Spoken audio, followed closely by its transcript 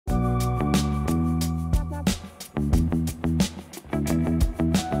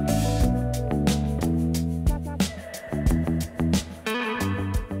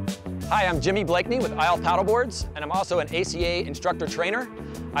I'm Jimmy Blakeney with Isle Paddleboards, and I'm also an ACA Instructor Trainer.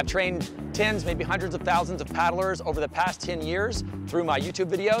 I've trained tens, maybe hundreds of thousands of paddlers over the past 10 years through my YouTube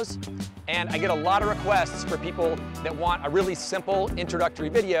videos. And I get a lot of requests for people that want a really simple introductory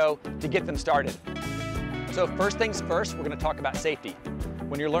video to get them started. So first things first, we're going to talk about safety.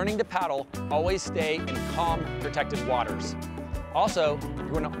 When you're learning to paddle, always stay in calm, protected waters. Also,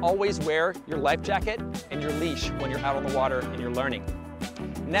 you're going to always wear your life jacket and your leash when you're out on the water and you're learning.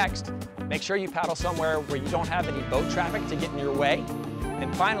 Next, make sure you paddle somewhere where you don't have any boat traffic to get in your way.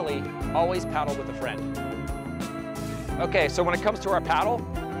 And finally, always paddle with a friend. Okay, so when it comes to our paddle,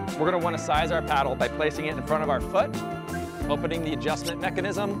 we're going to want to size our paddle by placing it in front of our foot, opening the adjustment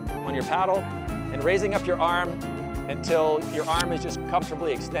mechanism on your paddle, and raising up your arm until your arm is just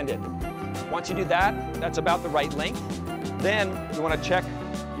comfortably extended. Once you do that, that's about the right length. Then you want to check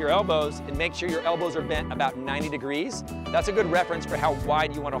your elbows and make sure your elbows are bent about 90 degrees. That's a good reference for how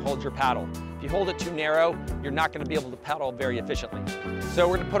wide you want to hold your paddle. If you hold it too narrow, you're not going to be able to paddle very efficiently. So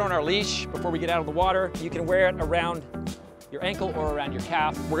we're going to put on our leash before we get out of the water. You can wear it around your ankle or around your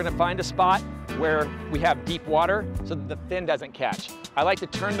calf. We're going to find a spot where we have deep water so that the fin doesn't catch. I like to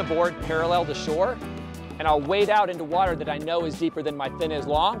turn the board parallel to shore, and I'll wade out into water that I know is deeper than my fin is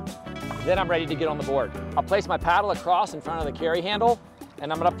long. Then I'm ready to get on the board. I'll place my paddle across in front of the carry handle,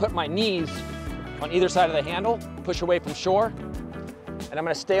 and I'm going to put my knees on either side of the handle, push away from shore, and I'm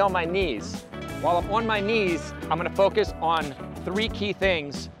going to stay on my knees. While I'm on my knees, I'm going to focus on three key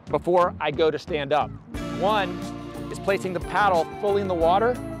things before I go to stand up. One is placing the paddle fully in the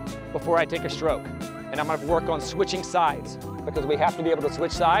water before I take a stroke. And I'm going to work on switching sides because we have to be able to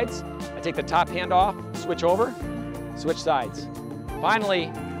switch sides. I take the top hand off, switch over, switch sides.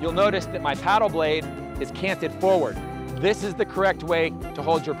 Finally, you'll notice that my paddle blade is canted forward. This is the correct way to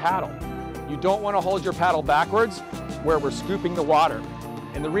hold your paddle. You don't want to hold your paddle backwards where we're scooping the water.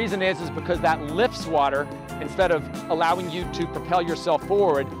 And the reason is because that lifts water instead of allowing you to propel yourself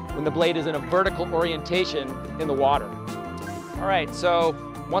forward when the blade is in a vertical orientation in the water. All right, so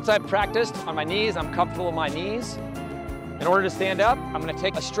once I've practiced on my knees, I'm comfortable on my knees. In order to stand up, I'm going to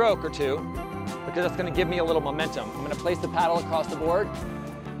take a stroke or two because that's going to give me a little momentum. I'm going to place the paddle across the board,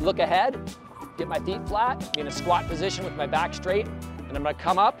 look ahead, get my feet flat, be in a squat position with my back straight, and I'm going to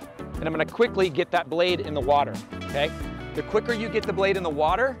come up and I'm going to quickly get that blade in the water, okay? The quicker you get the blade in the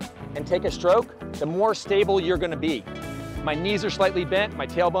water and take a stroke, the more stable you're going to be. My knees are slightly bent, my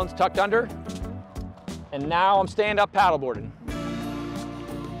tailbone's tucked under, and now I'm stand up paddleboarding.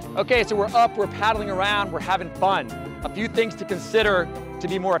 Okay, so we're up, we're paddling around, we're having fun. A few things to consider to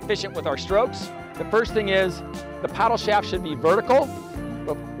be more efficient with our strokes. The first thing is the paddle shaft should be vertical,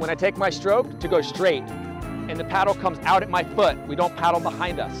 but when I take my stroke, to go straight. And the paddle comes out at my foot. We don't paddle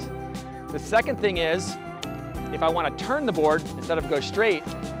behind us. The second thing is, if I want to turn the board instead of go straight,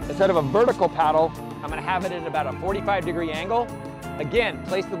 instead of a vertical paddle, I'm going to have it at about a 45-degree angle. Again,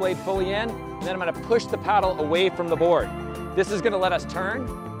 place the blade fully in, and then I'm going to push the paddle away from the board. This is going to let us turn.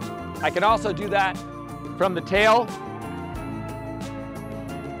 I can also do that from the tail.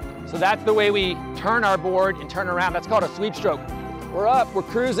 So that's the way we turn our board and turn around. That's called a sweep stroke. We're up, we're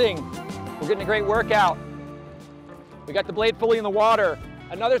cruising, we're getting a great workout. We got the blade fully in the water.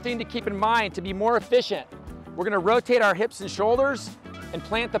 Another thing to keep in mind to be more efficient, we're going to rotate our hips and shoulders and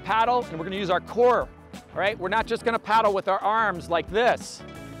plant the paddle, and we're going to use our core. All right, we're not just going to paddle with our arms like this.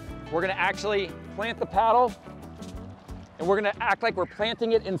 We're going to actually plant the paddle, and we're going to act like we're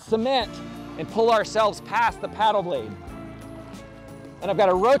planting it in cement and pull ourselves past the paddle blade. And I've got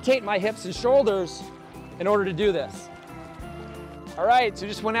to rotate my hips and shoulders in order to do this. All right, so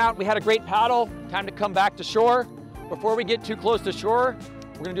just went out, we had a great paddle. Time to come back to shore. Before we get too close to shore,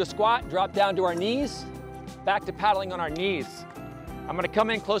 we're going to do a squat, drop down to our knees, back to paddling on our knees. I'm going to come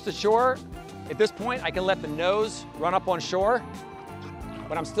in close to shore. At this point, I can let the nose run up on shore.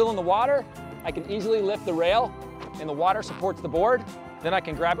 When I'm still in the water, I can easily lift the rail and the water supports the board. Then I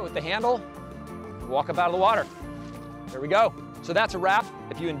can grab it with the handle and walk up out of the water. There we go. So that's a wrap.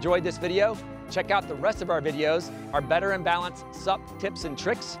 If you enjoyed this video, check out the rest of our videos, our Better and Balanced SUP tips and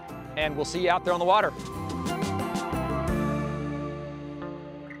tricks, and we'll see you out there on the water.